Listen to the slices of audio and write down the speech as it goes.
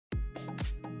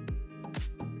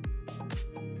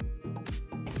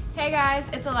Hey guys,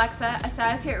 it's Alexa, a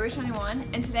stylist here at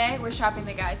rue21, and today we're shopping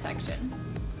the guys section.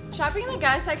 Shopping in the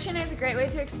guys section is a great way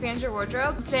to expand your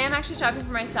wardrobe. Today I'm actually shopping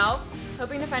for myself,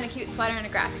 hoping to find a cute sweater and a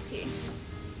graphic tee.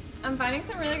 I'm finding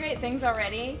some really great things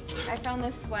already. I found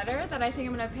this sweater that I think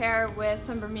I'm going to pair with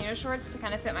some Bermuda shorts to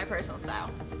kind of fit my personal style.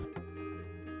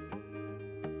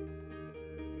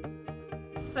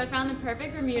 So I found the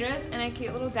perfect Bermudas and a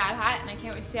cute little dad hat, and I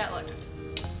can't wait to see how it looks.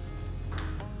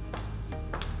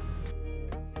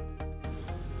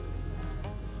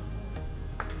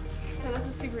 So this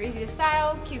was super easy to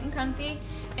style, cute and comfy,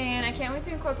 and I can't wait to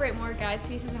incorporate more guys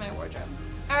pieces in my wardrobe.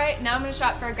 Alright, now I'm going to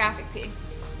shop for a graphic tee.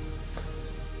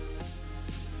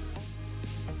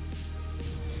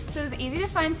 So it was easy to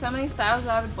find so many styles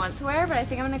that I would want to wear, but I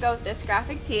think I'm going to go with this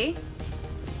graphic tee,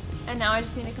 and now I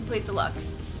just need to complete the look.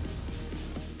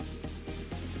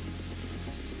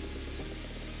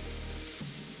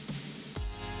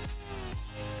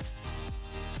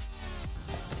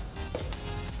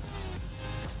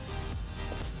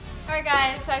 Alright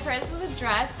guys, so I paired this with a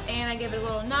dress and I gave it a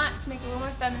little knot to make it a little more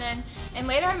feminine, and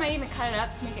later I might even cut it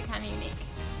up to make it kind of unique.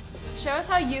 Show us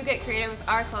how you get creative with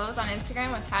our clothes on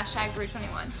Instagram with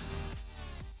 #rue21.